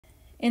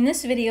In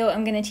this video,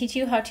 I'm going to teach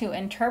you how to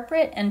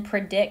interpret and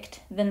predict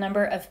the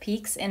number of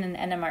peaks in an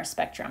NMR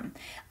spectrum.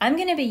 I'm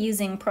going to be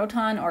using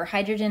proton or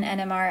hydrogen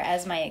NMR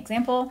as my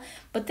example,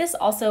 but this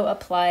also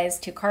applies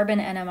to carbon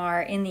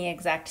NMR in the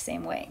exact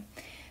same way.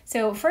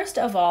 So first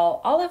of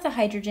all of the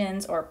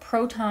hydrogens, or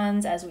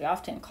protons as we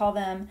often call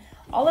them,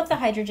 all of the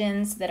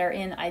hydrogens that are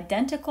in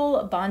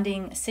identical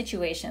bonding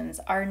situations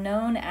are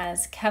known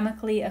as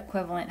chemically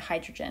equivalent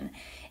hydrogen.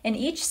 And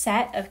each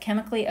set of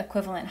chemically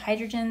equivalent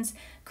hydrogens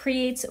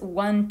creates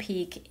one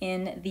peak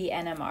in the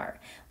NMR.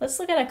 Let's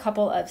look at a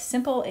couple of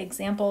simple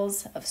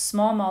examples of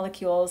small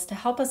molecules to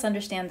help us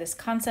understand this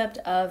concept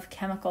of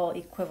chemical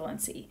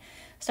equivalency.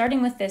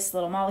 Starting with this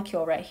little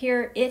molecule right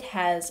here, it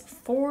has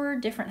 4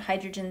 different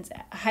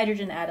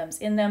hydrogen atoms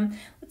in them.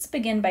 Let's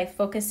begin by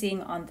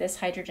focusing on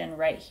this hydrogen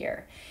right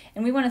here.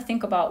 And we want to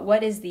think about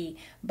what is the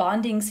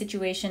bonding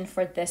situation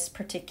for this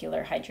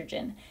particular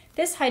hydrogen.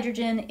 This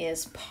hydrogen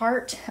is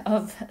part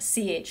of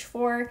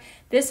CH4.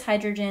 This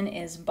hydrogen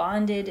is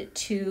bonded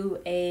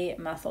to a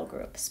methyl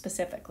group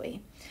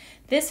specifically.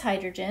 This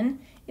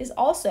hydrogen is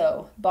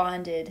also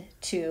bonded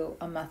to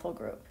a methyl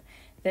group.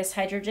 This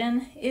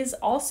hydrogen is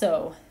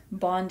also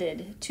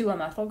bonded to a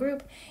methyl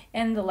group,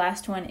 and the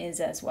last one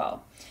is as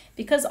well.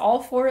 Because all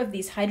 4 of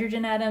these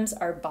hydrogen atoms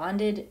are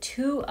bonded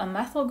to a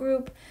methyl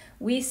group,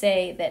 we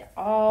say that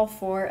all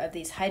 4 of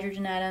these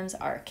hydrogen atoms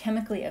are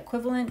chemically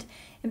equivalent,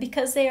 and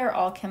because they are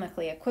all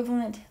chemically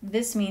equivalent,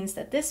 this means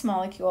that this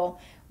molecule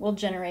will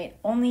generate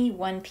only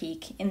one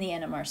peak in the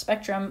NMR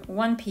spectrum,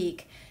 one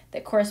peak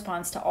that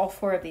corresponds to all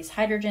 4 of these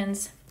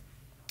hydrogens.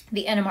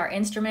 The NMR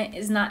instrument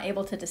is not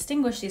able to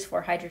distinguish these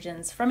 4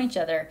 hydrogens from each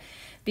other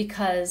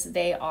because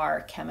they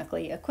are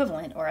chemically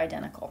equivalent or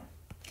identical.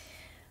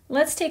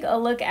 Let's take a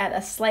look at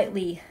a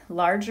slightly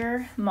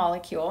larger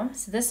molecule.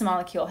 So this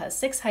molecule has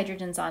 6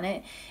 hydrogens on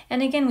it,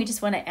 and again we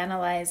just want to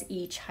analyze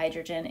each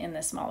hydrogen in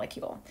this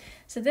molecule.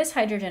 So this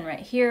hydrogen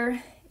right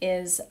here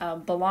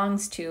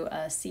belongs to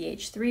a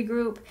CH3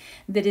 group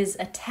that is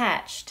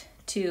attached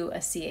to a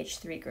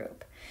CH3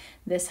 group.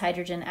 This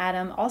hydrogen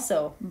atom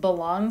also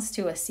belongs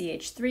to a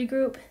CH3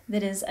 group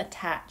that is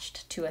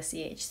attached to a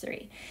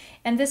CH3.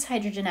 And this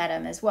hydrogen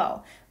atom as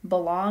well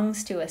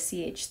belongs to a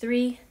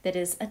CH3 that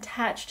is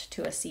attached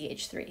to a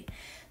CH3.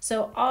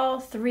 So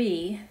all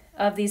 3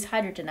 of these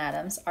hydrogen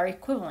atoms are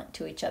equivalent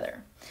to each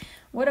other.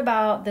 What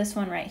about this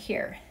one right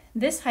here?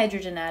 This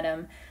hydrogen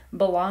atom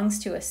belongs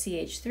to a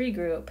CH3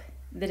 group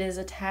that is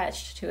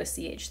attached to a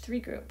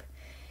CH3 group.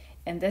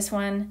 And this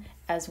one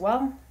as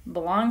well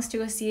belongs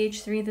to a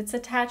CH3 that's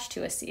attached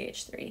to a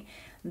CH3.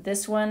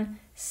 This one,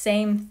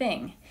 same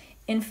thing.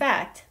 In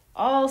fact,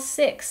 all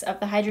 6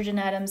 of the hydrogen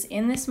atoms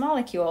in this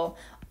molecule,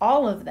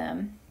 all of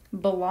them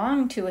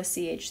belong to a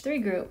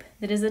CH3 group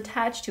that is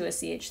attached to a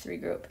CH3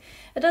 group.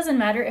 It doesn't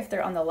matter if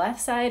they're on the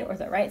left side or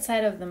the right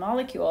side of the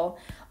molecule,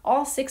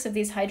 all 6 of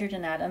these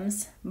hydrogen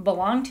atoms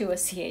belong to a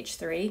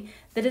CH3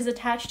 that is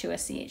attached to a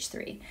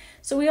CH3.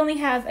 So we only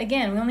have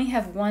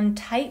one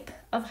type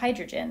of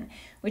hydrogen,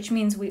 which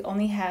means we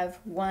only have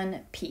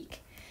one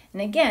peak.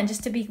 And again,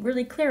 just to be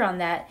really clear on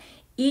that,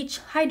 each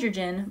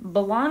hydrogen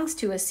belongs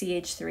to a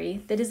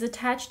CH3 that is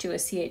attached to a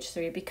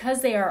CH3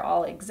 because they are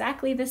all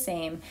exactly the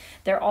same.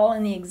 They're all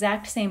in the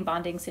exact same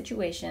bonding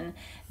situation.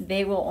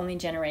 They will only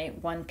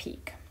generate one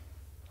peak.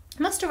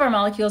 Most of our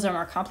molecules are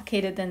more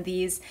complicated than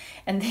these,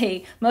 and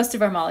most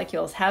of our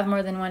molecules have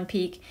more than one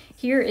peak.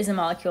 Here is a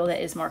molecule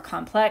that is more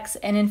complex,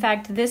 and in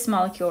fact, this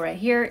molecule right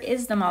here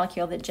is the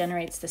molecule that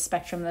generates the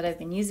spectrum that I've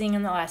been using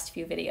in the last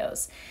few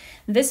videos.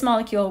 This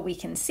molecule, we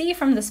can see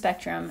from the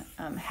spectrum,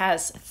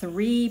 has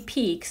 3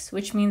 peaks,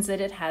 which means that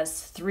it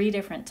has 3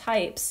 different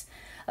types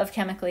of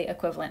chemically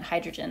equivalent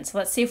hydrogen. So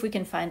let's see if we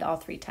can find all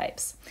 3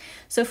 types.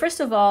 So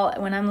first of all,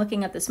 when I'm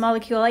looking at this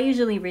molecule, I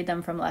usually read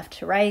them from left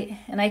to right,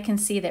 and I can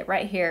see that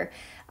right here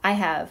I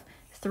have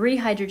 3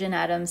 hydrogen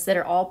atoms that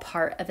are all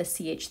part of a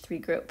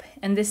CH3 group,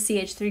 and this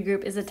CH3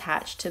 group is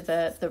attached to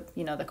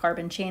the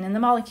carbon chain in the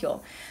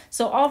molecule.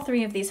 So all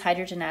 3 of these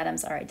hydrogen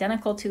atoms are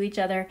identical to each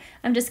other.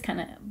 I'm just kind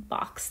of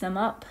box them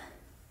up.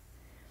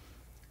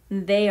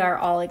 They are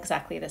all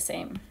exactly the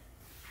same.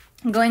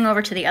 Going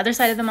over to the other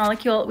side of the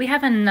molecule, we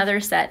have another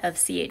set of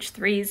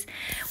CH3s.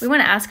 We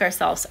want to ask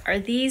ourselves, are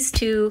these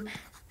 2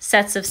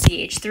 sets of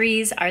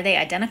CH3s, are they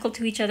identical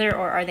to each other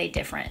or are they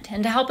different?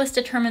 And to help us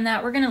determine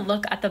that, we're going to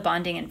look at the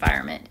bonding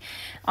environment.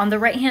 On the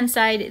right-hand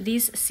side,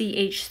 these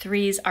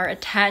CH3s are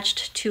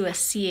attached to a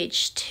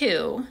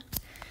CH2.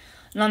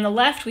 And on the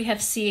left, we have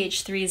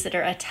CH3s that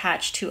are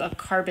attached to a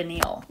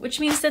carbonyl,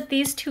 which means that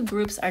these 2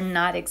 groups are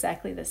not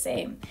exactly the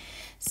same.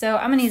 So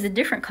I'm going to use a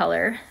different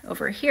color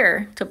over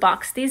here to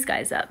box these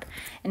guys up.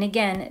 And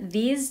again,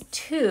 these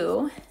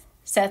 2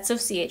 sets of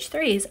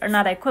CH3s are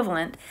not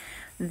equivalent.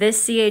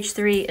 This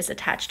CH3 is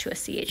attached to a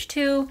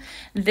CH2.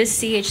 This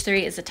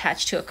CH3 is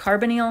attached to a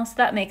carbonyl, so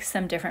that makes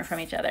them different from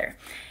each other.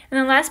 And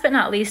then last but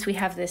not least, we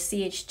have this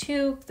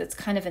CH2 that's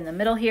kind of in the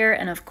middle here.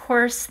 And of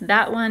course,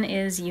 that one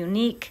is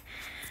unique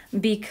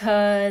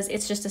because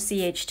it's just a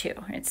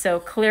CH2. Right? So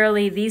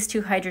clearly these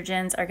two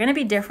hydrogens are going to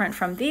be different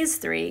from these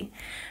three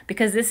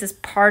because this is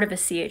part of a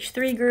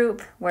CH3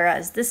 group,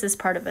 whereas this is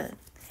part of a,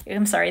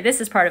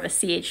 this is part of a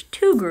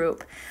CH2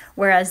 group,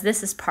 whereas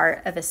this is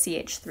part of a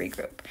CH3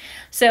 group.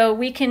 So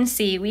we can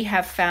see we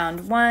have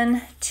found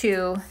 1,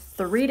 2,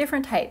 3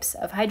 different types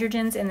of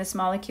hydrogens in this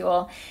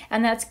molecule,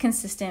 and that's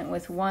consistent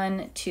with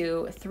 1,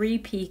 2, 3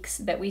 peaks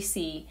that we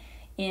see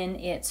in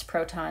its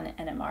proton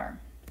NMR.